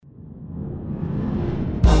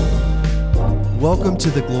Welcome to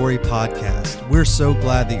the Glory Podcast. We're so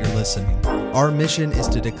glad that you're listening. Our mission is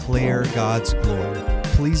to declare God's glory.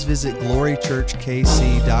 Please visit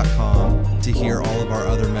glorychurchkc.com to hear all of our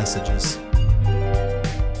other messages.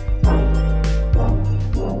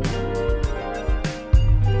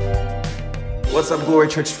 What's up, Glory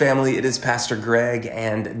Church family? It is Pastor Greg,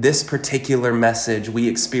 and this particular message, we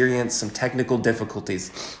experienced some technical difficulties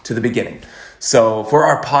to the beginning. So for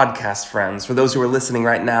our podcast friends, for those who are listening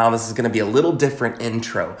right now, this is going to be a little different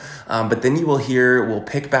intro, but then you will hear, we'll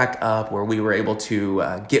pick back up where we were able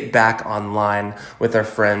to get back online with our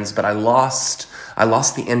friends, but I lost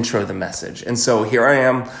the intro of the message. And so here I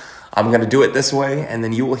am. I'm going to do it this way, and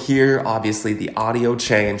then you will hear, obviously, the audio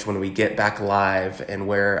change when we get back live and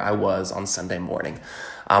where I was on Sunday morning.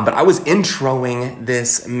 But I was introing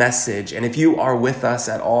this message, and if you are with us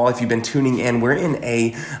at all, if you've been tuning in, we're in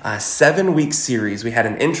a 7-week series. We had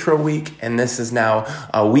an intro week, and this is now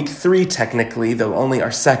week 3, technically, though only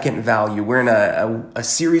our second value. We're in a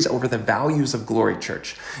series over the values of Glory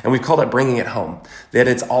Church, and we've called it Bringing It Home, that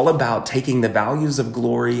it's all about taking the values of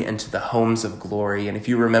glory into the homes of glory. And if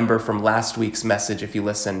you remember from last week's message, if you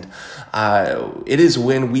listened, it is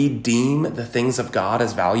when we deem the things of God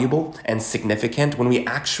as valuable and significant, when we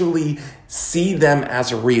actually see them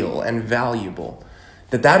as real and valuable,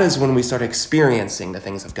 that is when we start experiencing the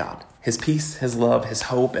things of God, His peace, His love, His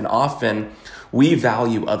hope, and often we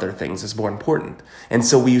value other things as more important. And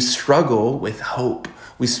so we struggle with hope.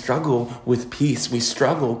 We struggle with peace. We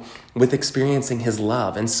struggle with experiencing His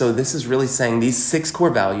love. And so this is really saying these 6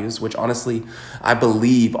 core values, which honestly I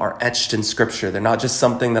believe are etched in Scripture. They're not just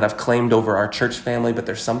something that I've claimed over our church family, but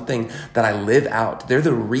they're something that I live out. They're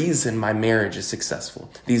the reason my marriage is successful,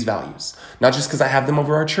 these values. Not just because I have them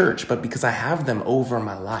over our church, but because I have them over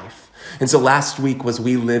my life. And so last week was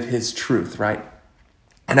We Live His Truth, right?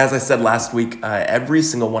 And as I said last week, every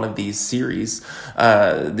single one of these series,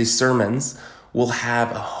 these sermons, will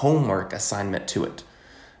have a homework assignment to it,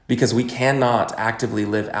 because we cannot actively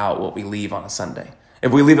live out what we leave on a Sunday.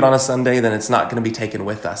 If we leave it on a Sunday, then it's not going to be taken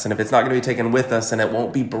with us. And if it's not going to be taken with us, then it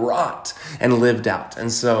won't be brought and lived out. And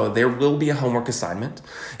so there will be a homework assignment.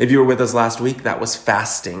 If you were with us last week, that was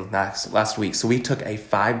fasting last week. So we took a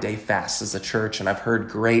 5-day fast as a church, and I've heard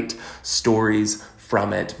great stories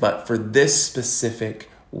from it. But for this specific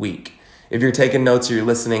week, if you're taking notes or you're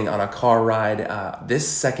listening on a car ride, this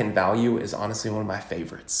second value is honestly one of my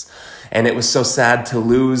favorites. And it was so sad to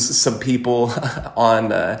lose some people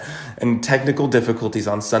in technical difficulties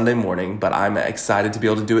on Sunday morning, but I'm excited to be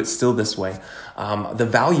able to do it still this way. The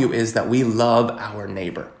value is that we love our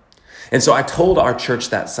neighbor. And so I told our church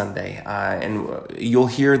that Sunday, and you'll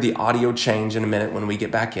hear the audio change in a minute when we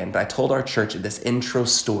get back in, but I told our church this intro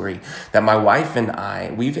story that my wife and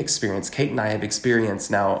Kate and I have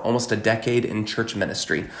experienced now almost a decade in church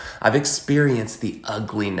ministry. I've experienced the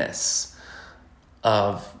ugliness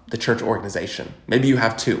of the church organization. Maybe you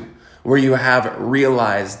have too, where you have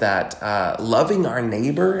realized that loving our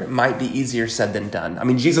neighbor might be easier said than done. I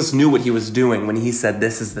mean, Jesus knew what He was doing when He said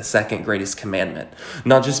this is the second greatest commandment,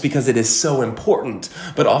 not just because it is so important,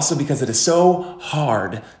 but also because it is so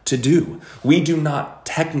hard to do. We do not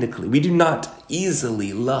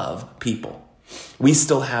easily love people. We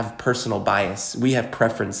still have personal bias. We have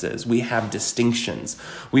preferences. We have distinctions.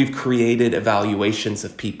 We've created evaluations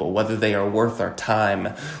of people, whether they are worth our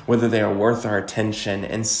time, whether they are worth our attention.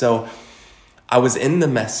 And so I was in the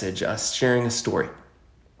message sharing a story.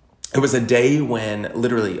 It was a day when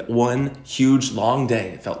literally one huge long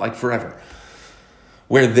day, it felt like forever,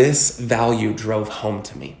 where this value drove home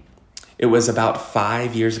to me. It was about 4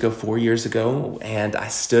 years ago, and I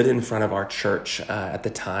stood in front of our church at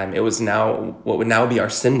the time. It was what would now be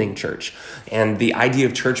our sending church. And the idea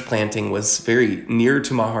of church planting was very near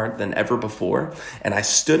to my heart than ever before. And I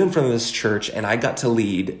stood in front of this church, and I got to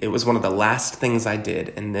lead. It was one of the last things I did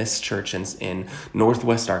in this church in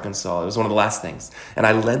Northwest Arkansas. It was one of the last things. And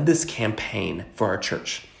I led this campaign for our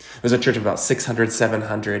church. It was a church of about 600,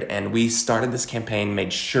 700, and we started this campaign,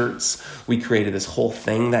 made shirts. We created this whole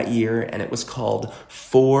thing that year, and it was called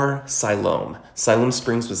For Siloam. Siloam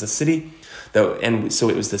Springs was a city, and so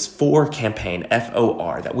it was this For campaign,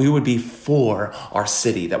 F-O-R, that we would be for our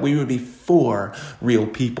city, that we would be for real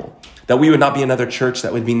people, that we would not be another church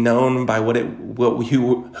that would be known by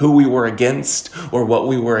who we were against or what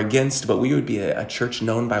we were against, but we would be a church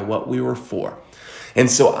known by what we were for. And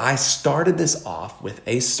so I started this off with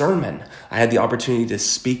a sermon. I had the opportunity to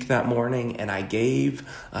speak that morning, and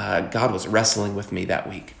God was wrestling with me that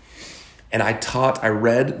week. And I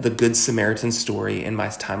read the Good Samaritan story in my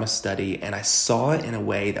time of study, and I saw it in a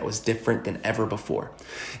way that was different than ever before.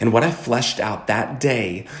 And what I fleshed out that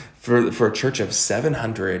day for a church of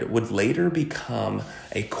 700 would later become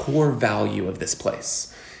a core value of this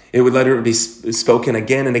place. It would later be spoken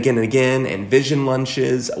again and again and again in vision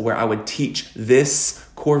lunches, where I would teach this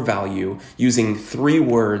core value using 3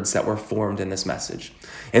 words that were formed in this message.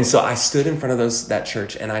 And so I stood in front of that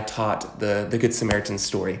church and I taught the Good Samaritan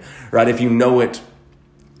story, right? If you know it,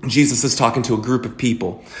 Jesus is talking to a group of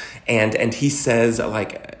people and he says,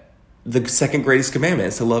 like, the second greatest commandment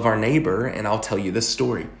is to love our neighbor. And I'll tell you this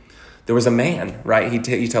story. There was a man, right?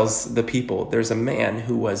 He tells the people, there's a man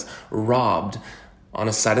who was robbed on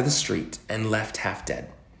a side of the street and left half dead.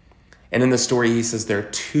 And in the story, he says there are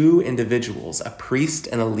 2 individuals, a priest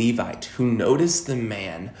and a Levite, who notice the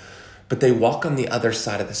man, but they walk on the other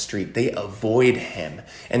side of the street. They avoid him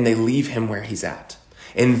and they leave him where he's at.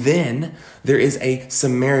 And then there is a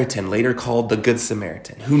Samaritan, later called the Good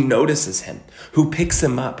Samaritan, who notices him, who picks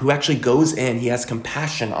him up, who actually goes in. He has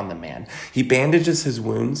compassion on the man. He bandages his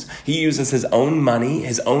wounds. He uses his own money,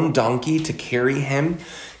 his own donkey to carry him,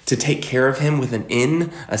 to take care of him with an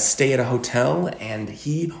inn, a stay at a hotel, and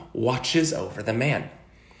he watches over the man.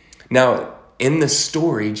 Now, in the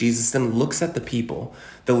story, Jesus then looks at the people,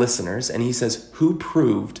 the listeners, and he says, who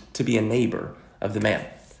proved to be a neighbor of the man?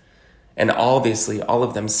 And obviously, all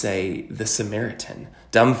of them say the Samaritan,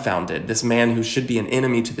 dumbfounded. This man who should be an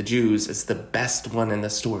enemy to the Jews is the best one in the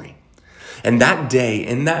story. And that day,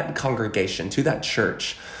 in that congregation, to that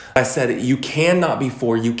church, I said, you cannot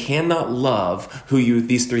love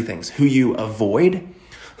these 3 things, who you avoid,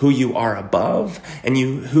 who you are above, and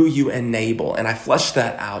who you enable. And I fleshed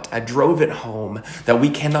that out. I drove it home that we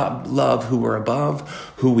cannot love who we're above,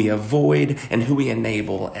 who we avoid, and who we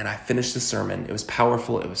enable. And I finished the sermon. It was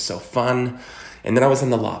powerful. It was so fun. And then I was in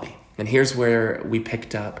the lobby. And here's where we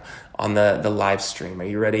picked up on the live stream. Are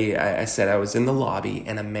you ready? I said I was in the lobby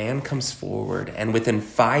and a man comes forward, and within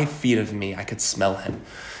 5 feet of me, I could smell him.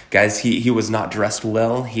 Guys, he was not dressed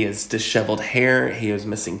well. He has disheveled hair. He was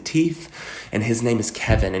missing teeth. And his name is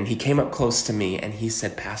Kevin. And he came up close to me and he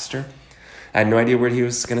said, Pastor, I had no idea what he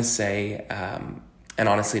was going to say. And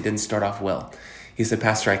honestly, it didn't start off well. He said,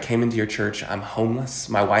 Pastor, I came into your church. I'm homeless.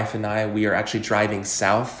 My wife and I, we are actually driving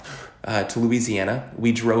south to Louisiana.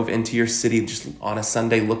 We drove into your city just on a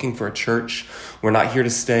Sunday looking for a church. We're not here to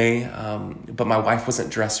stay. But my wife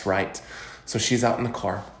wasn't dressed right. So she's out in the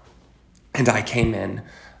car. And I came in.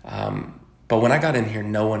 But when I got in here,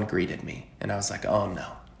 no one greeted me. And I was like, oh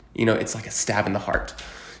no. It's like a stab in the heart.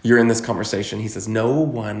 You're in this conversation. He says, no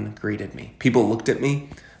one greeted me. People looked at me,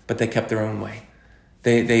 but they kept their own way.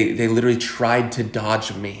 They literally tried to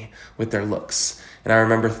dodge me with their looks. And I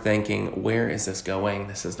remember thinking, where is this going?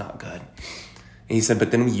 This is not good. And he said,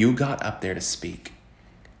 but then you got up there to speak.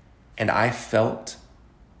 And I felt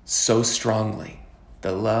so strongly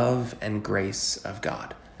the love and grace of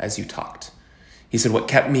God as you talked. He said, what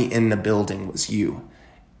kept me in the building was you.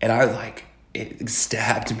 And it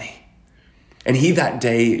stabbed me. And he that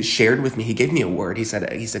day shared with me, he gave me a word. He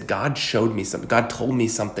said, God showed me something. God told me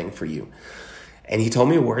something for you. And he told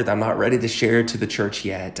me a word that I'm not ready to share to the church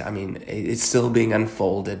yet. I mean, it's still being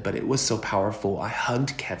unfolded, but it was so powerful. I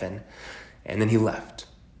hugged Kevin and then he left,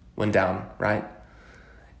 went down, right?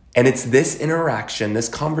 And it's this interaction, this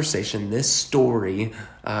conversation, this story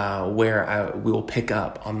where we will pick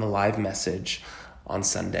up on the live message on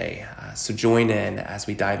Sunday. So join in as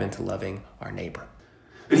we dive into loving our neighbor.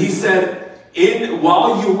 But he said,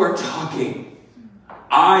 while you were talking,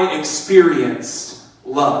 I experienced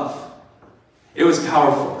love. It was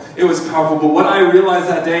powerful. It was powerful. But what I realized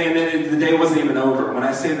that day, and then the day wasn't even over. When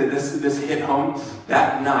I say that this hit home,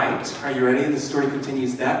 that night, are you ready? The story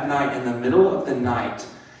continues. That night, in the middle of the night,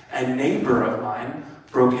 a neighbor of mine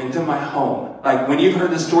broke into my home. Like, when you've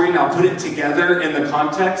heard the story, now put it together in the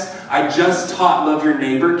context. I just taught Love Your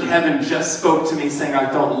Neighbor. Kevin just spoke to me saying, I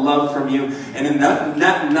felt love from you. And in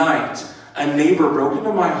that night, a neighbor broke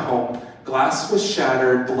into my home. Glass was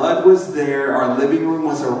shattered. Blood was there. Our living room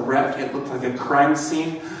was a wreck. It looked like a crime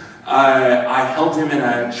scene. I held him in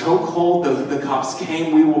a chokehold. The cops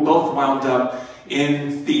came. We were both wound up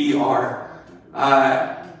in the ER.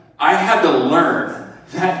 I had to learn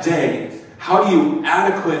that day, how do you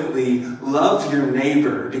adequately love your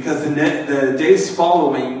neighbor? Because the days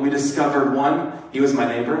following, we discovered, 1, he was my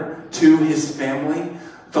neighbor. 2, his family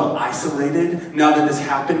felt isolated. Now that this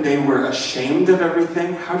happened, they were ashamed of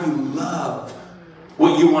everything. How do you love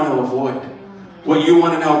what you want to avoid? What you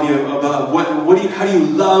want to now be above? How do you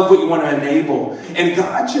love what you want to enable? And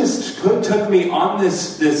God just took me on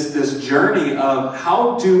this journey of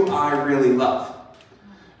how do I really love?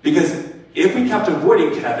 Because if we kept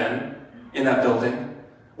avoiding Kevin in that building,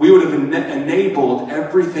 we would have enabled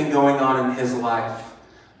everything going on in his life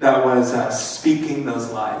that was speaking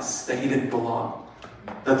those lies, that he didn't belong,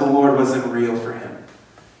 that the Lord wasn't real for him,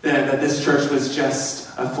 that this church was just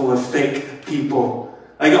full of fake people.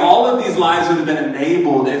 Like, all of these lies would have been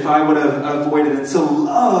enabled if I would have avoided it. So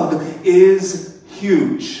love is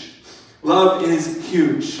huge. Love is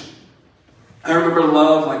huge. I remember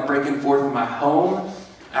love like breaking forth in my home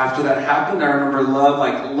after that happened. I remember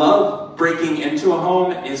love breaking into a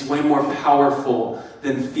home is way more powerful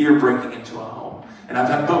than fear breaking into a home. And I've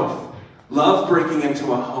had both. Love breaking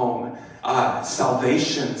into a home.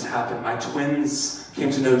 Salvations happened. My twins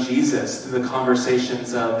came to know Jesus through the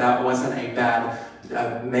conversations of that wasn't a bad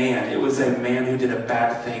man. It was a man who did a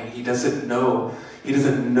bad thing. He doesn't know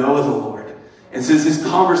the Lord. And so these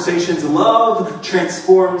conversations, love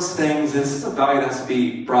transforms things. This is a value that has to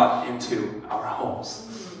be brought into our homes.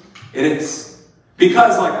 It is.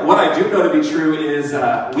 Because what I do know to be true is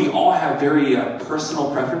we all have very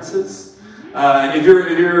personal preferences. If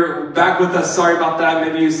you're back with us, sorry about that.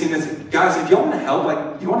 Maybe you've seen this. Guys, if you want to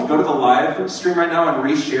help, you want to go to the live stream right now and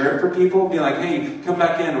reshare it for people. Be like, hey, come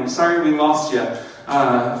back in. I'm sorry we lost you.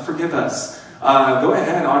 Forgive us. Go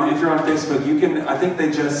ahead if you're on Facebook. You can. I think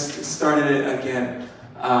they just started it again,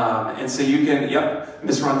 and so you can. Yep,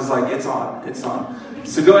 Miss Rhonda's like, it's on.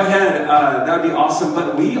 So go ahead. That would be awesome.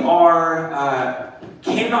 But we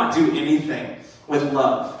cannot do anything with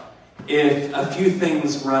love if a few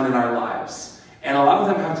things run in our lives, and a lot of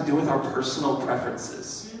them have to do with our personal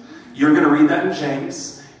preferences. You're going to read that in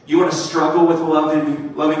James. You want to struggle with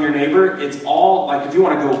loving your neighbor? It's all, if you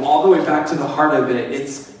want to go all the way back to the heart of it,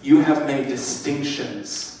 it's you have made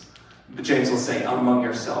distinctions, James will say, among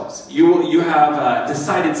yourselves. You have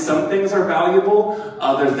decided some things are valuable,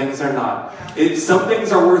 other things are not. Some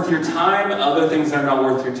things are worth your time, other things are not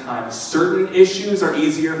worth your time. Certain issues are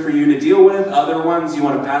easier for you to deal with, other ones you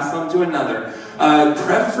want to pass on to another.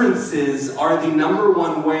 Preferences are the number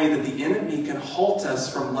one way that the enemy can halt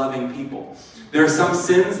us from loving people. There are some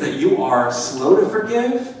sins that you are slow to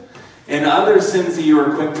forgive, and other sins that you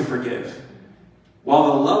are quick to forgive,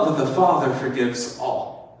 while the love of the Father forgives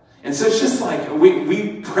all. And so it's just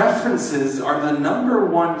we preferences are the number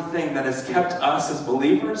one thing that has kept us as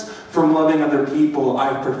believers from loving other people.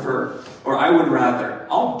 I prefer, or I would rather.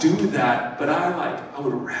 I'll do that, but I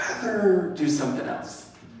would rather do something else.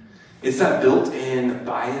 It's that built-in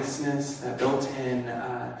biasness, that built-in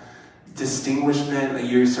distinguishment, that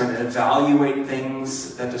you're starting to evaluate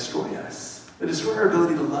things that destroy us, that destroy our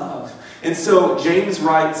ability to love. And so James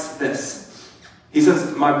writes this. He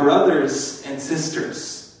says, my brothers and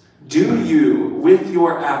sisters, do you, with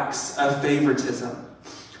your acts of favoritism,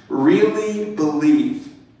 really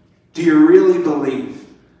believe? Do you really believe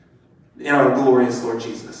in our glorious Lord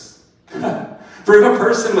Jesus? For if a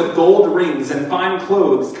person with gold rings and fine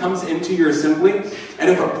clothes comes into your assembly, and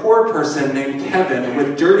if a poor person named Kevin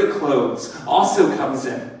with dirty clothes also comes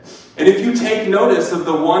in, and if you take notice of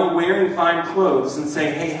the one wearing fine clothes and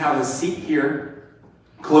say, hey, have a seat here,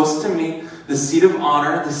 close to me, the seat of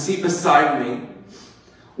honor, the seat beside me,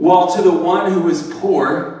 while to the one who is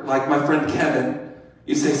poor, like my friend Kevin,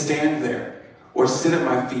 you say, stand there, or sit at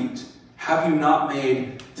my feet, have you not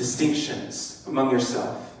made distinctions among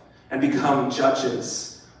yourself? And become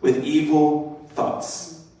judges with evil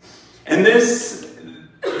thoughts. And as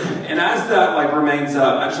that remains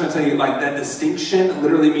up, I just want to tell you, that distinction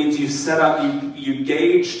literally means you set up, you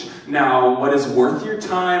gauged now what is worth your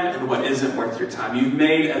time and what isn't worth your time. You've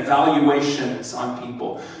made evaluations on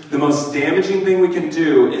people. The most damaging thing we can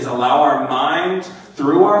do is allow our mind,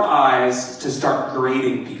 through our eyes, to start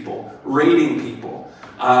grading people, rating people.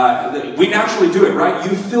 We naturally do it, right?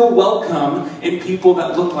 You feel welcome in people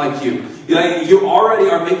that look like you. You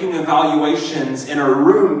already are making evaluations in a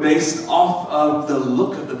room based off of the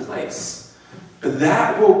look of the place. But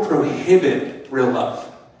that will prohibit real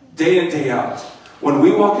love, day in, day out. When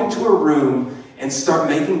we walk into a room and start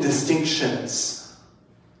making distinctions,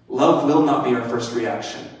 love will not be our first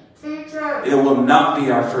reaction. It will not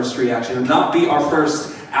be our first reaction. It will not be our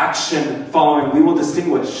first action following. We will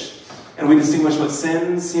distinguish. And we distinguish what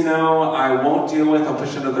sins, I won't deal with. I'll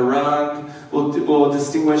push under the rug. We'll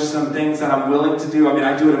distinguish some things that I'm willing to do.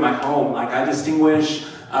 I do it in my home. I distinguish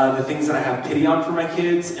the things that I have pity on for my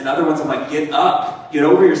kids. And other ones I'm like, get up. Get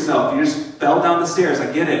over yourself. You just fell down the stairs.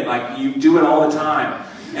 I get it. You do it all the time.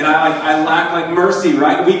 And I lack mercy,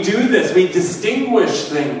 right? We do this. We distinguish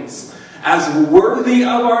things as worthy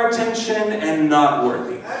of our attention and not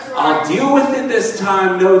worthy. I'll deal with it this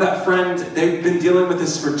time. No, that friend, they've been dealing with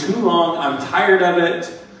this for too long. I'm tired of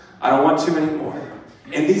it. I don't want to anymore.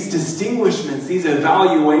 And these distinguishments, these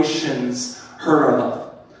evaluations hurt our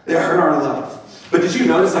love. They hurt our love. But did you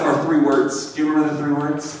notice like our 3 words? Do you remember the 3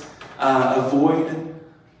 words? Avoid,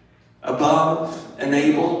 above,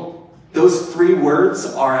 enable. Those 3 words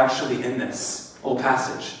are actually in this whole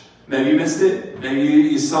passage. Maybe you missed it. Maybe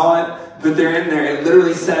you saw it. But they're in there. It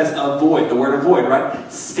literally says avoid. The word avoid,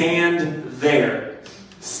 right? Stand there.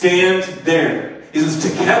 Stand there. He says,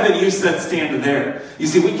 to Kevin, you said stand there. You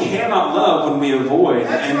see, we cannot love when we avoid.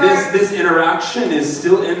 That's and right. this interaction is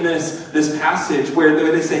still in this passage where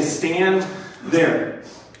they say stand there.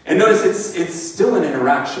 And notice it's still an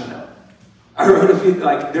interaction though. I wrote a few,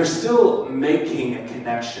 like, they're still making a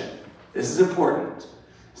connection. This is important.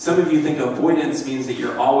 Some of you think avoidance means that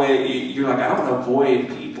you're like, I don't avoid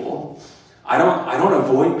people. I don't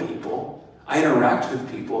avoid people. I interact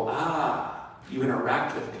with people. You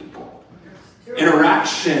interact with people.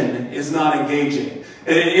 Interaction is not engaging.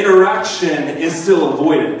 Interaction is still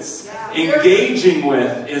avoidance. Engaging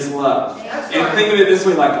with is love. And think of it this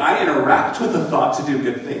way, like, I interact with the thought to do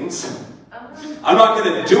good things. I'm not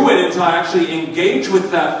going to do it until I actually engage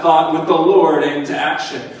with that thought with the Lord into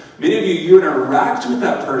action. Many of you interact with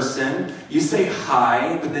that person, you say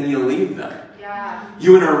hi, but then you leave them.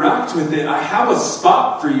 You interact with it. I have a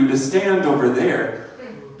spot for you to stand over there.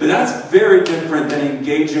 But that's very different than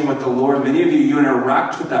engaging with the Lord. Many of you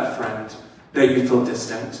interact with that friend that you feel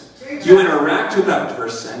distant. You interact with that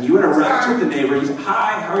person. You interact with the neighbor. You say,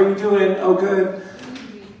 hi, how are you doing? Oh, good.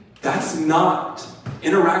 That's not.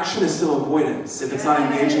 Interaction is still avoidance if it's not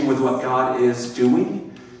engaging with what God is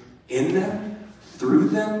doing in them, through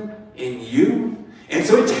them, in you. And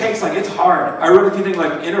so it takes, like, it's hard. I wrote a few things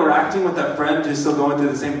like interacting with that friend who's still going through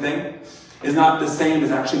the same thing is not the same as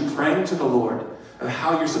actually praying to the Lord of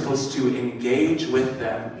how you're supposed to engage with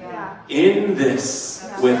them in this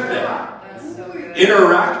with them.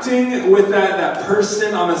 Interacting with that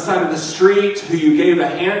person on the side of the street who you gave a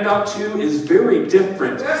handout to is very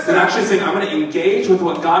different than actually saying, I'm going to engage with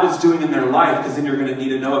what God is doing in their life, because then you're going to need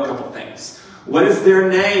to know a couple things. What is their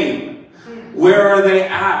name? Where are they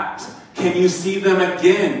at? Can you see them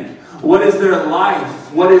again? What is their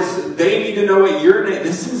life? They need to know what your name.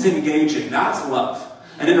 This is engaging. That's love.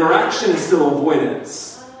 And interaction is still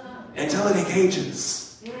avoidance until it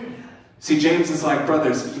engages. See, James is like,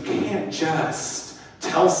 brothers, you can't just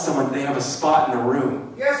tell someone they have a spot in a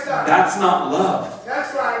room. Yes, sir. That's not love.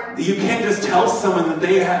 That's right. You can't just tell someone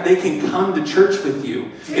that they can come to church with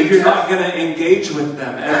you if you're not going to engage with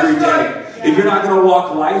them every day. If you're not going to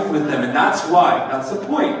walk life with them. And that's why. That's the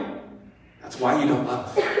point. That's why you don't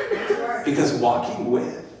love. Because walking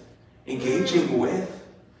with, engaging with,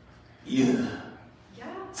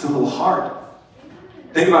 it's a little hard.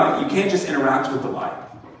 Think about it. You can't just interact with the light.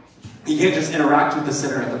 You can't just interact with the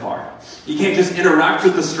sinner at the bar. You can't just interact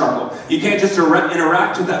with the struggle. You can't just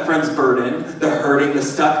interact with that friend's burden, the hurting, the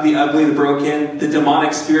stuck, the ugly, the broken, the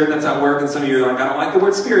demonic spirit that's at work. And some of you are like, I don't like the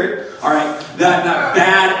word spirit. All right, that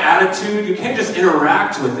bad attitude. You can't just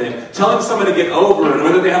interact with it. Telling someone to get over it,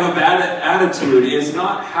 whether they have a bad attitude, is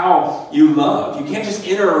not how you love. You can't just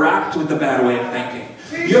interact with the bad way of thinking.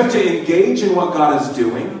 You have to engage in what God is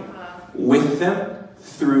doing with them,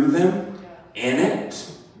 through them, in it.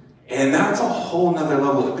 And that's a whole nother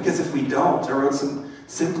level. Because if we don't, I wrote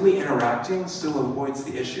simply interacting still avoids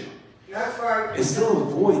the issue. That's right. It still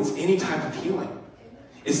avoids any type of healing.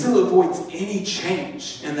 It still avoids any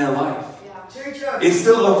change in their life. It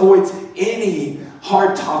still avoids any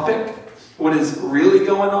hard topic. What is really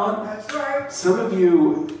going on? That's right. Some of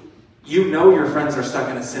you know your friends are stuck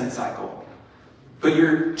in a sin cycle. But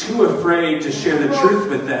you're too afraid to share the truth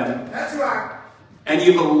with them. That's right. And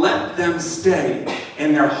you've let them stay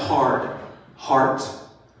in their hard heart.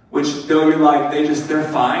 Which, though you're like, they're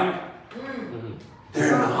fine.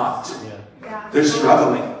 They're not. They're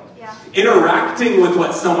struggling. Interacting with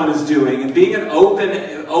what someone is doing and being an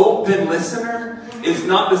open listener is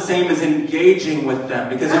not the same as engaging with them.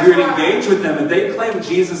 Because if you're engaged with them, if they claim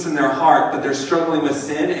Jesus in their heart, but they're struggling with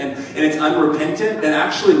sin and it's unrepentant, then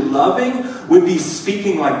actually loving would be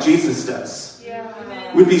speaking like Jesus does.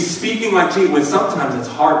 Would be speaking like Jesus, when sometimes it's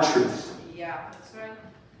hard truth.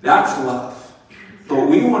 That's love. But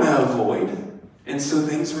we want to avoid, and so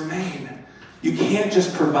things remain. You can't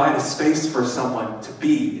just provide a space for someone to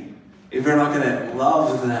be if you're not going to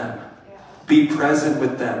love them, be present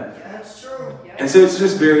with them. That's true. And so it's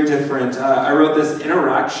just very different. I wrote this: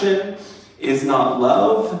 interaction is not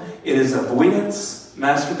love, it is avoidance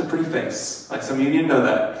masked with a pretty face. Like some of you know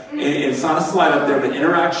that. It's not a slide up there, but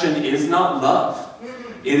interaction is not love.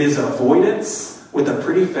 It is avoidance with a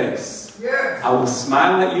pretty face. this. Yes. I will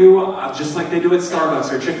smile at you just like they do at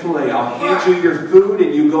Starbucks or Chick-fil-A. I'll hand you your food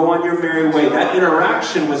and you go on your merry way. That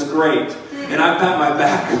interaction was great. And I pat my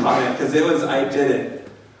back on it because I did it.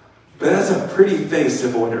 But that's a pretty face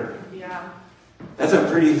avoider. Yeah. That's a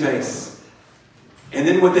pretty face. And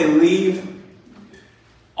then when they leave,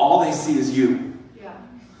 all they see is you. Yeah.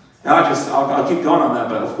 Now I'll keep going on that,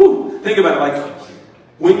 but think about it. Like,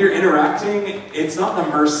 when you're interacting, it's not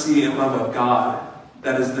the mercy and love of God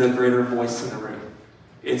that is the greater voice in the room.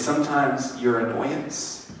 It's sometimes your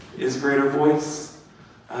annoyance is greater voice.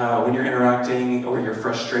 When you're interacting, or your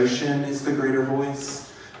frustration is the greater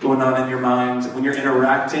voice going on in your mind. When you're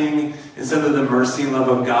interacting, instead of the mercy and love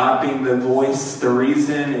of God being the voice, the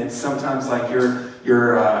reason, it's sometimes like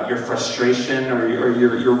your frustration or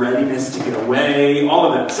your readiness to get away, all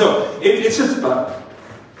of that. So it's just fun.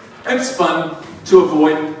 It's fun to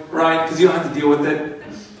avoid, right? Because you don't have to deal with it.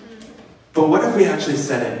 But what if we actually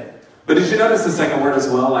said it? But did you notice the second word as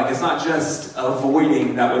well? Like, it's not just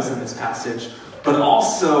avoiding that was in this passage, but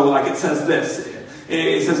also, like, it says this.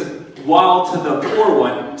 It says, while to the poor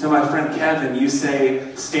one, to my friend Kevin, you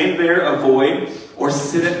say, stand there, avoid, or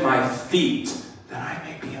sit at my feet, that I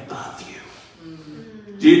may be above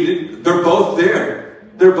you. They're both there.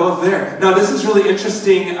 They're both there. Now, this is really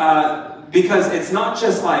interesting because it's not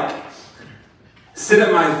just like, sit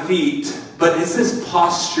at my feet, but it's this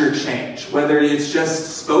posture change, whether it's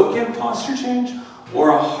just spoken posture change or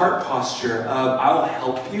a heart posture of, I will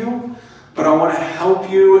help you, but I want to help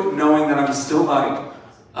you knowing that I'm still like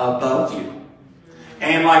above you.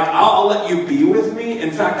 And like, I'll let you be with me.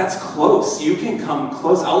 In fact, that's close. You can come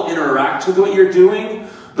close. I'll interact with what you're doing.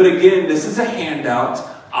 But again, this is a handout.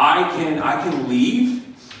 I can leave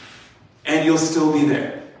and you'll still be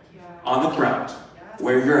there on the ground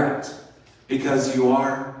where you're at. Because you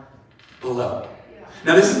are below. Yeah.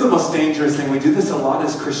 Now, this is the most dangerous thing. We do this a lot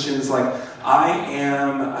as Christians. Like,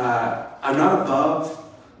 I'm not above,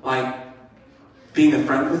 like, being a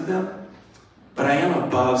friend with them, but I am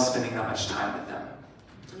above spending that much time with them.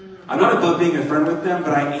 I'm not above being a friend with them,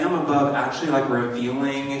 but I am above actually, like,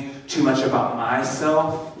 revealing too much about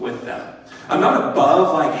myself with them. I'm not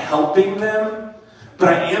above, like, helping them, but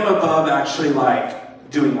I am above actually,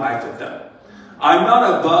 like, doing life with them. I'm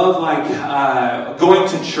not above, like, going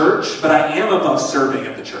to church, but I am above serving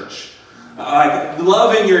at the church. Like,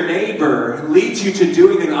 loving your neighbor leads you to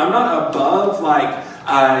doing things. I'm not above,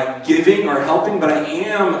 like, giving or helping, but I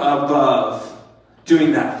am above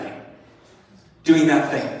doing that thing. Doing that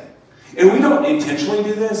thing. And we don't intentionally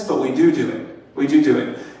do this, but we do it. We do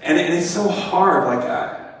it. And it's so hard. Like,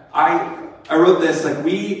 I wrote this, like,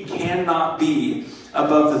 we cannot be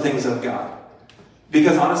above the things of God.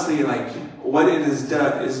 Because honestly, like, what it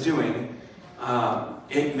is doing,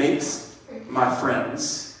 it makes my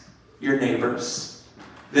friends, your neighbors,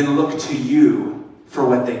 then look to you for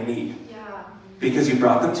what they need. Yeah. Because you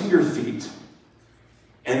brought them to your feet,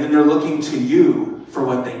 and then they're looking to you for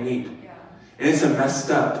what they need. Yeah. And it's a messed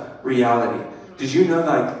up reality. Did you know,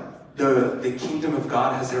 like, the kingdom of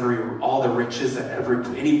God has all the riches that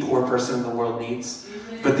any poor person in the world needs?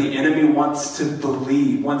 But the enemy wants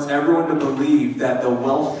everyone to believe that the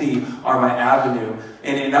wealthy are my avenue.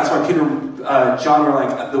 And that's why Peter, John were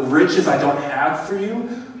like, the riches I don't have for you,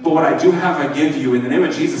 but what I do have I give you. In the name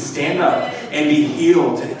of Jesus, stand up and be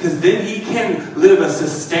healed. Because then he can live a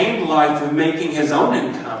sustained life of making his own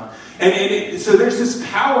income. And so there's this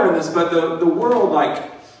power in this, but the world,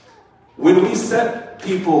 like, when we set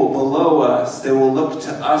people below us, they will look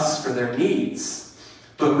to us for their needs.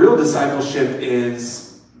 But real discipleship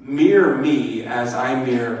is mirror me as I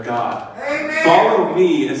mirror God. Amen. Follow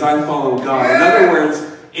me as I follow God. In other words,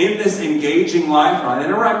 in this engaging life, not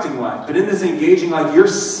interacting life, but in this engaging life, you're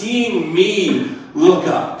seeing me look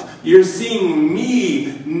up. You're seeing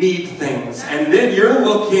me need things. And then you're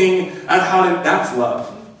looking at that's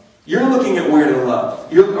love. You're looking at where to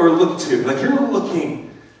love. Or look to. Like, you're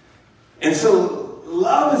looking. And so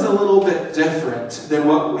love is a little bit different than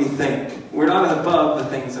what we think. We're not above the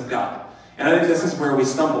things of God. And I think this is where we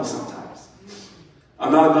stumble sometimes.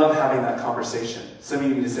 I'm not above having that conversation. Some of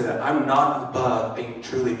you need to say that. I'm not above being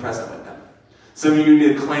truly present with them. Some of you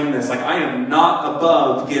need to claim this. Like, I am not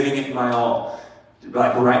above giving it my all.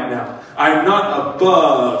 Like, right now. I'm not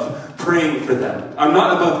above praying for them. I'm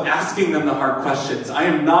not above asking them the hard questions. I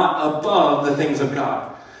am not above the things of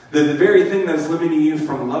God. The very thing that is limiting you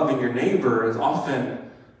from loving your neighbor is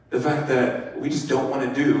often the fact that we just don't want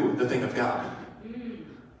to do the thing of God.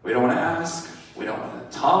 We don't want to ask. We don't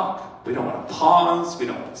want to talk. We don't want to pause. We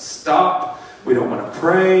don't want to stop. We don't want to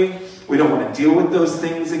pray. We don't want to deal with those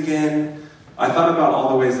things again. I thought about all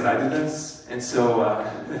the ways that I do this. And so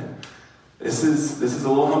This is a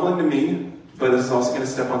little humbling to me, but this is also going to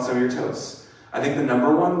step on some of your toes. I think the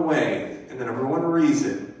number one way and the number one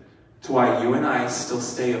reason to why you and I still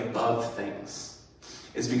stay above things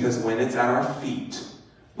is because when it's at our feet,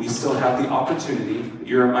 we still have the opportunity.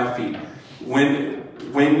 You're at my feet.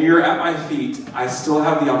 When you're at my feet, I still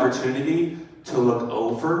have the opportunity to look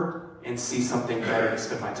over and see something better to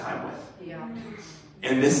spend my time with. Yeah.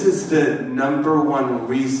 And this is the number one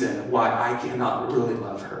reason why I cannot really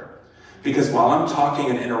love her. Because while I'm talking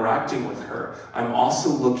and interacting with her, I'm also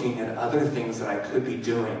looking at other things that I could be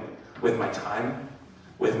doing with my time,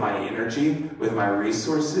 with my energy, with my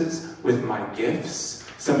resources, with my gifts.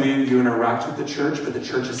 Some of you interact with the church, but the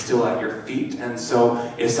church is still at your feet. And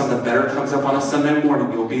so if something better comes up on a Sunday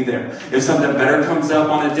morning, you'll be there. If something better comes up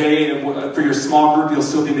on a day for your small group, you'll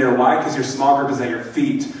still be there. Why? Because your small group is at your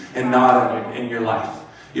feet and not in your life.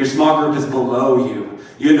 Your small group is below you.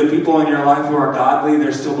 The people in your life who are godly,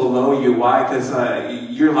 they're still below you. Why? Because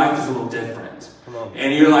your life is a little different.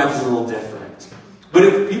 And your life is a little different. But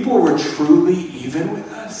if people were truly even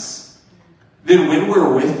with us, then when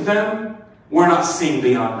we're with them, we're not seeing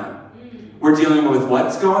beyond them. We're dealing with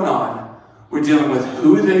what's going on. We're dealing with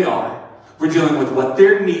who they are. We're dealing with what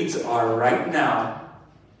their needs are right now.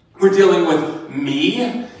 We're dealing with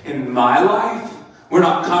me in my life. We're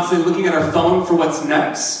not constantly looking at our phone for what's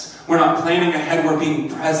next. We're not planning ahead. We're being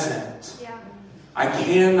present. Yeah. I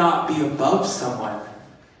cannot be above someone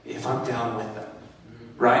if I'm down with them.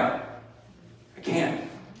 Right? I can't.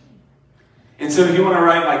 And so if you want to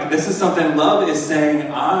write, like, this is something love is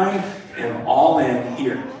saying, I am all in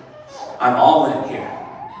here. I'm all in here.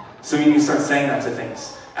 So you need to start saying that to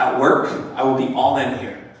things. At work, I will be all in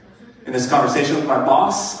here. In this conversation with my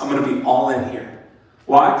boss, I'm going to be all in here.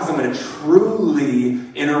 Why? Because I'm going to truly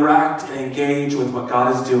interact and engage with what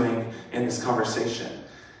God is doing in this conversation.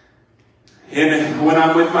 And when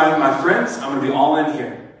I'm with my friends, I'm going to be all in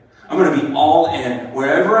here. I'm going to be all in.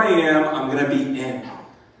 Wherever I am, I'm going to be in.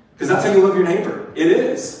 Because that's how you love your neighbor. It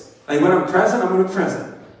is. Like when I'm present, I'm going to be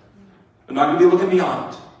present. I'm not going to be looking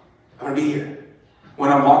beyond. I'm going to be here.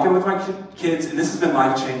 When I'm walking with my kids, and this has been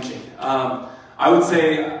life-changing, I would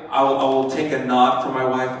say I will take a nod from my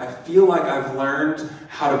wife. I feel like I've learned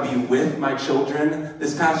how to be with my children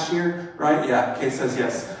this past year, right? Yeah, Kate says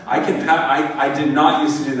yes. I did not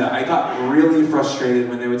used to do that. I got really frustrated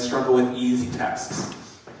when they would struggle with easy tasks.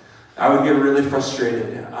 I would get really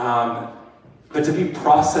frustrated. But to be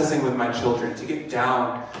processing with my children, to get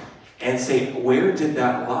down and say, where did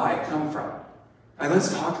that lie come from? Like,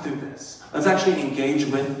 let's talk through this. Let's actually engage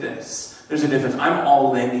with this. There's a difference. I'm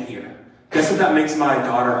all in here. Guess what that makes my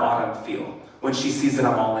daughter Autumn feel when she sees that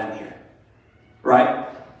I'm all in here? Right?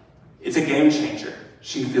 It's a game changer.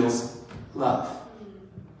 She feels love.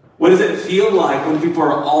 What does it feel like when people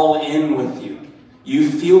are all in with you? You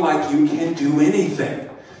feel like you can do anything.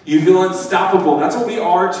 You feel unstoppable. That's what we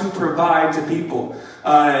are to provide to people.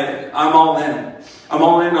 I'm all in. I'm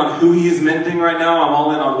all in on who he's mending right now. I'm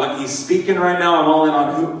all in on what he's speaking right now. I'm all in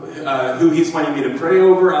on who he's wanting me to pray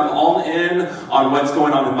over. I'm all in on what's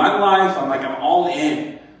going on in my life. I'm all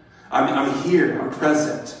in. I'm here. I'm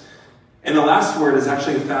present. And the last word is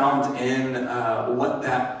actually found in what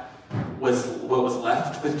was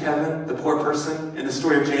left with Kevin, the poor person. In the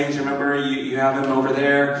story of James, remember, you have him over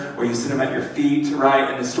there, or you sit him at your feet, right?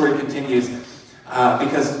 And the story continues.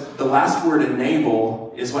 Because the last word,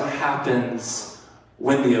 enable, is what happens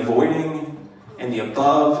when the avoiding and the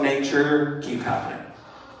above nature keep happening.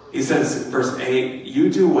 He says, verse 8, you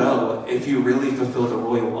do well if you really fulfill the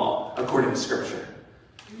royal law, according to Scripture.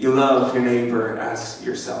 You love your neighbor as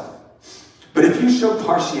yourself. But if you show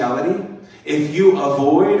partiality, if you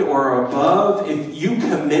avoid or are above, if you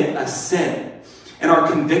commit a sin and are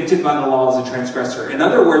convicted by the law as a transgressor, in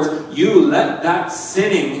other words, you let that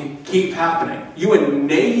sinning keep happening. You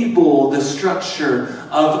enable the structure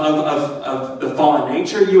of the fallen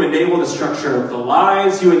nature. You enable the structure of the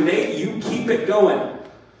lies. You keep it going.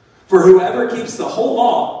 For whoever keeps the whole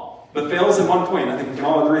law, but fails at one point, I think we can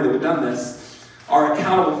all agree that we've done this, are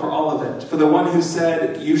accountable for all of it. For the one who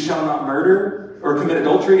said, you shall not murder, or commit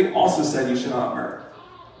adultery, also said, you shall not murder.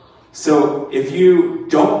 So if you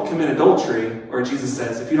don't commit adultery, or Jesus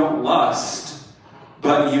says, if you don't lust,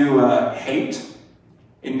 but you hate,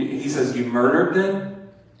 and he says you murdered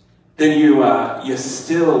then you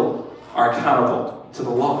still are accountable to the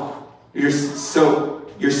law. You're still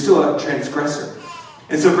a transgressor.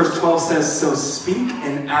 And so verse 12 says, so speak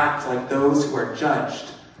and act like those who are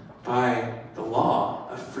judged by the law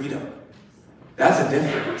of freedom. That's a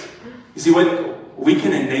difference. You see, what we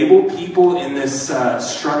can enable people in this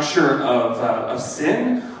structure of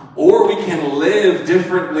sin, or we can live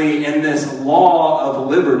differently in this law of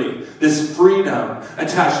liberty, this freedom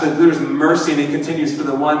attached that there's mercy, and it continues for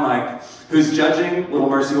the one like who's judging, little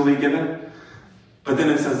mercy will be given. But then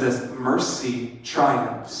it says this, mercy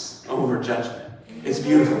triumphs over judgment. It's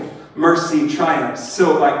beautiful. Mercy triumphs.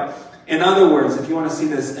 So like, in other words, if you want to see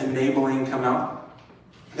this enabling come out,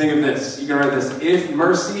 think of this. You can write this. If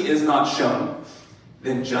mercy is not shown,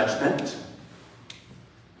 then judgment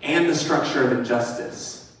and the structure of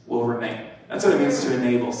injustice will remain. That's what it means to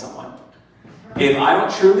enable someone. If I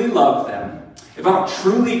don't truly love them, if I don't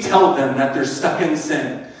truly tell them that they're stuck in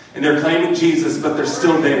sin, and they're claiming Jesus, but they're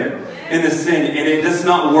still there in the sin, and it is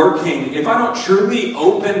not working, if I don't truly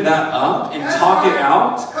open that up and talk it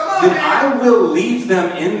out, then I will leave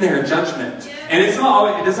them in their judgment. And it's not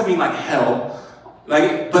always, it doesn't mean like hell.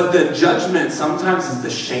 But the judgment sometimes is the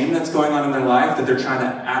shame that's going on in their life that they're trying to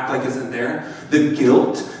act like isn't there. The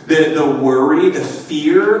guilt, the worry, the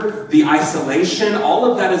fear, the isolation, all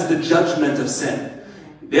of that is the judgment of sin.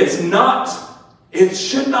 It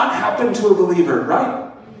should not happen to a believer, right?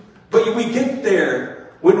 But we get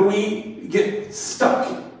there when we get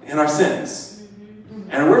stuck in our sins.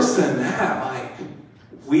 And worse than that,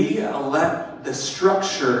 we let the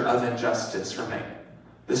structure of injustice remain.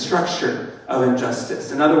 The structure of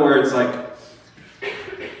injustice. In other words,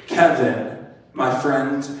 Kevin, my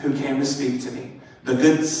friend who came to speak to me, the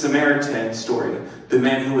Good Samaritan story, the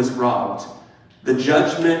man who was robbed, the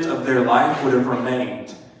judgment of their life would have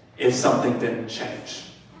remained if something didn't change.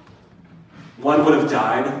 One would have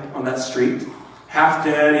died on that street, half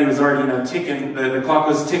dead. He was already, ticking. The clock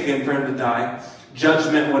was ticking for him to die.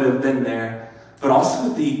 Judgment would have been there. But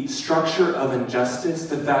also the structure of injustice,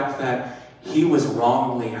 the fact that he was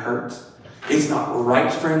wrongly hurt. It's not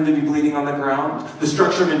right for him to be bleeding on the ground. The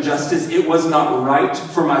structure of injustice, it was not right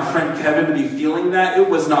for my friend Kevin to be feeling that. It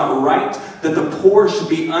was not right that the poor should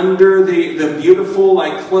be under the beautiful,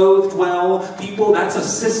 clothed well people. That's a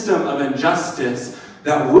system of injustice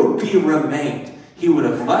that would be remained. He would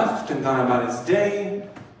have left and gone about his day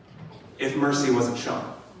if mercy wasn't shown.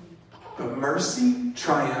 But mercy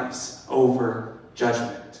triumphs over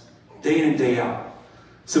judgment, day in and day out.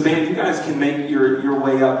 So, man, you guys can make your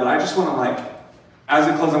way up, but I just want to, as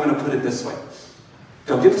we close, I'm going to put it this way.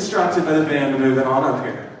 Don't get distracted by the band moving on up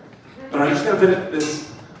here. But I'm just going to put it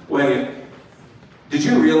this way. Did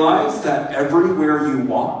you realize that everywhere you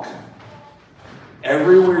walk,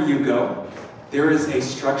 everywhere you go, there is a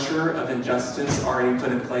structure of injustice already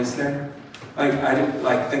put in place there?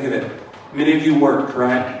 Think of it. Many of you work,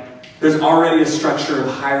 right? There's already a structure of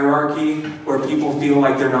hierarchy where people feel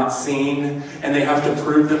like they're not seen and they have to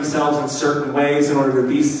prove themselves in certain ways in order to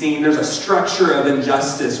be seen. There's a structure of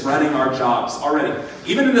injustice running our jobs already.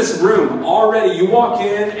 Even in this room, already you walk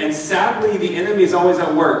in and sadly the enemy is always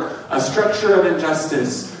at work. A structure of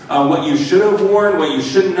injustice. What you should have worn, what you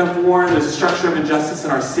shouldn't have worn. There's a structure of injustice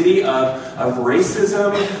in our city of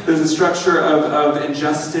racism. There's a structure of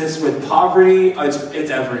injustice with poverty. It's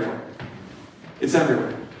everywhere. It's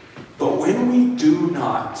everywhere. But when we do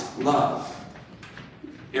not love,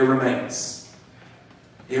 it remains.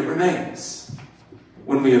 It remains.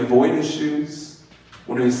 When we avoid issues,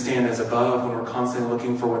 when we stand as above, when we're constantly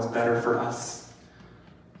looking for what's better for us,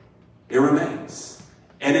 it remains.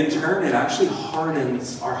 And in turn, it actually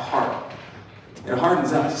hardens our heart. It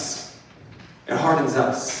hardens us. It hardens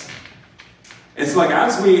us. It's like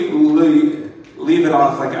as we leave it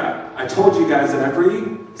off, I told you guys that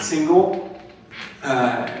every single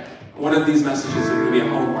one of these messages is going to be a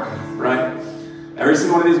homework, right? Every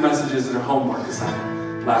single one of these messages is a homework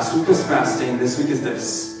assignment. Last week was fasting. This week is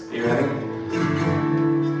this. Are you ready?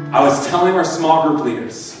 I was telling our small group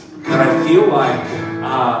leaders that I feel like,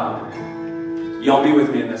 y'all be with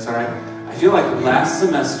me in this, all right? I feel like last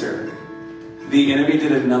semester, the enemy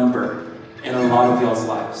did a number in a lot of y'all's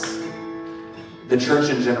lives. The church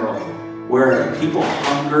in general, where people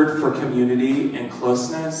hungered for community and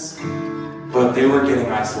closeness, but they were getting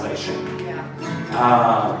isolation.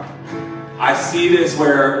 I see this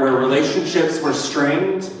where relationships were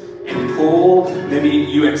strained and pulled. Maybe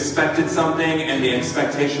you expected something and the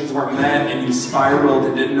expectations weren't met and you spiraled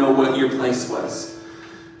and didn't know what your place was.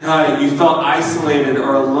 You felt isolated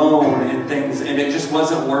or alone in things and it just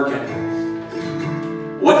wasn't working.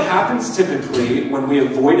 What happens typically when we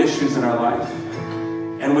avoid issues in our life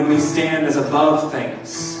and when we stand as above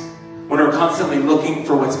things, when we're constantly looking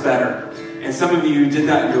for what's better? And some of you did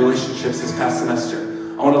that in your relationships this past semester.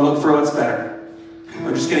 I want to look for what's better.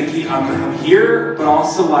 I'm just going to keep, I'm here, but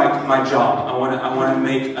also my job. I want to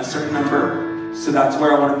make a certain number, so that's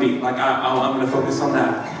where I want to be. I'm going to focus on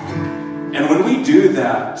that. And when we do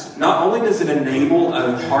that, not only does it enable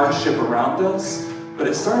a hardship around us, but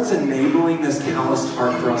it starts enabling this calloused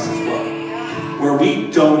heart for us as well, where we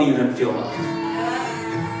don't even feel love.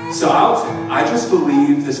 So I just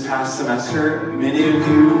believe this past semester, many of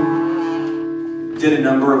you did a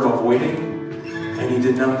number of avoiding, and you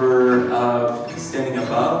did a number of standing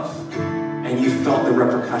above, and you felt the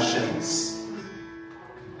repercussions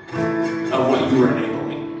of what you were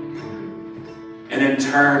enabling. And in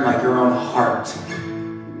turn, like your own heart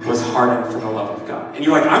was hardened from the love of God. And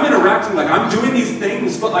you're like, I'm interacting, like I'm doing these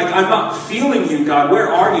things, but like I'm not feeling you, God. Where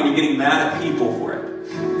are you? And you're getting mad at people for it.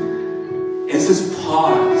 It's this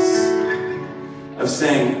pause of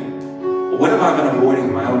saying, what have I been avoiding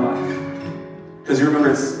in my own life? Because you remember,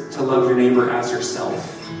 it's to love your neighbor as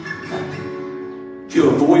yourself. If you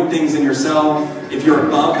avoid things in yourself, if you're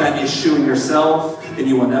above that issue in yourself, then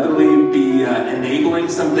you will inevitably be enabling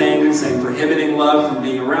some things and prohibiting love from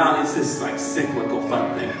being around. It's this like cyclical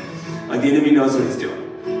fun thing. Like the enemy knows what he's doing.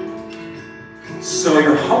 So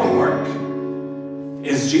your homework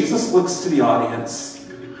is Jesus looks to the audience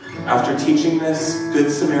after teaching this Good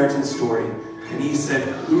Samaritan story, and he said,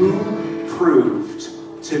 who proved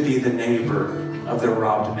to be the neighbor of the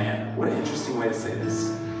robbed man? What an interesting way to say this.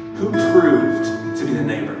 Who proved to be the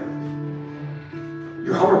neighbor?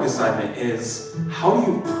 Your homework assignment is, how do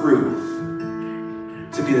you prove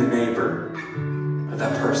to be the neighbor of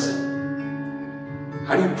that person?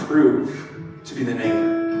 How do you prove to be the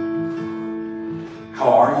neighbor? How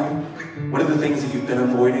are you? What are the things that you've been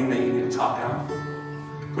avoiding that you need to talk out?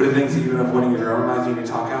 What are the things that you've been avoiding in your own life you need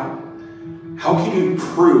to talk out? How can you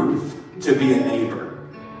prove to be a neighbor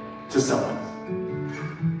to someone?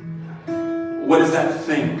 What is that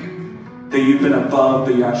thing that you've been above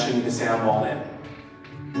but you actually need to say, I'm all in?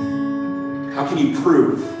 How can you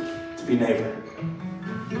prove to be neighbor?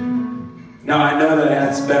 Now, I know that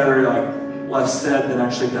that's better less said than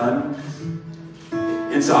actually done.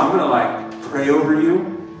 And so I'm going to pray over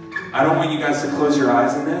you. I don't want you guys to close your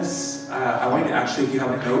eyes in this. I want you to actually, if you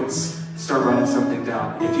have notes, start writing something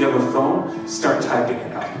down. If you have a phone, start typing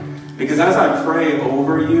it out. Because as I pray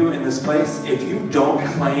over you in this place, if you don't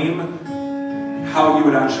claim how you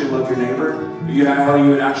would actually love your neighbor, how you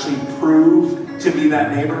would actually prove to be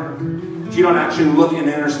that neighbor, if you don't actually look in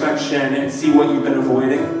introspection and see what you've been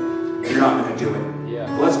avoiding, you're not going to do it. Yeah.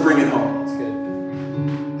 But let's bring it home. That's good.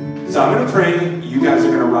 So I'm going to pray. You guys are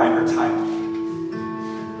going to write or type.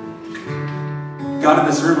 God, in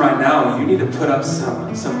this room right now, you need to put up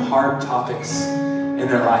some hard topics in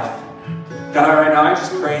their life. God, right now, I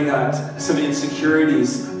just pray that some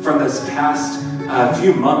insecurities from this past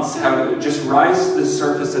few months have just rise to the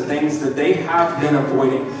surface of things that they have been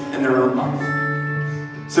avoiding in their own life.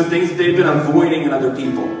 Some things that they've been avoiding in other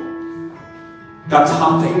people. God,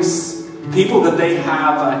 topics, people that they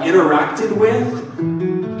have interacted with,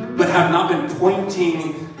 but have not been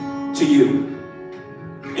pointing to you.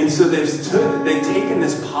 And so they've taken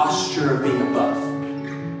this posture of being above,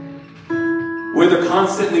 where they're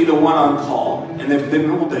constantly the one on call, and they've been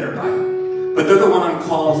a little bitter by it. But they're the one on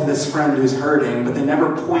call to this friend who's hurting, but they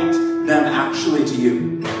never point them actually to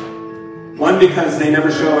you. One, because they never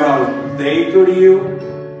show how they go to you,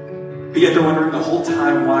 but yet they're wondering the whole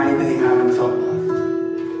time why they haven't felt loved.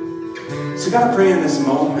 So God, I pray in this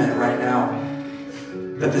moment right now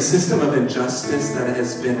that the system of injustice that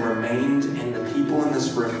has been remained in the people in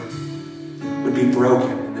this room would be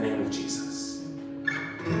broken in the name of Jesus.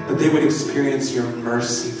 That they would experience your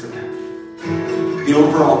mercy for them. The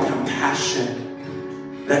overall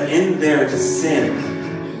compassion that in their sin,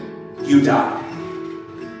 you died.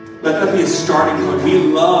 Let that be a starting point. We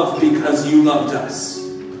love because you loved us.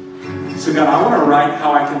 So God, I want to write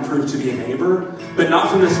how I can prove to be a neighbor, but not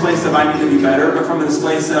from this place of I need to be better, but from this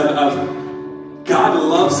place of God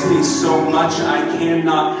loves me so much I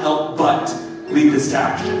cannot help but lead this to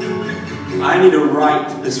action. I need to right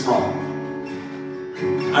this wrong.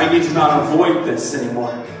 I need to not avoid this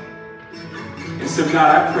anymore. And so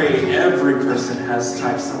God, I pray every person has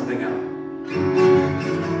typed something out,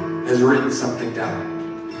 has written something down.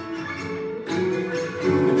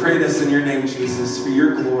 We pray this in your name, Jesus, for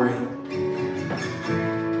your glory.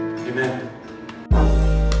 Amen.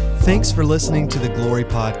 Thanks for listening to the Glory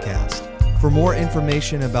Podcast. For more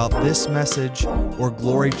information about this message or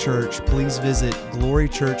Glory Church, please visit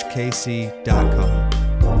glorychurchkc.com.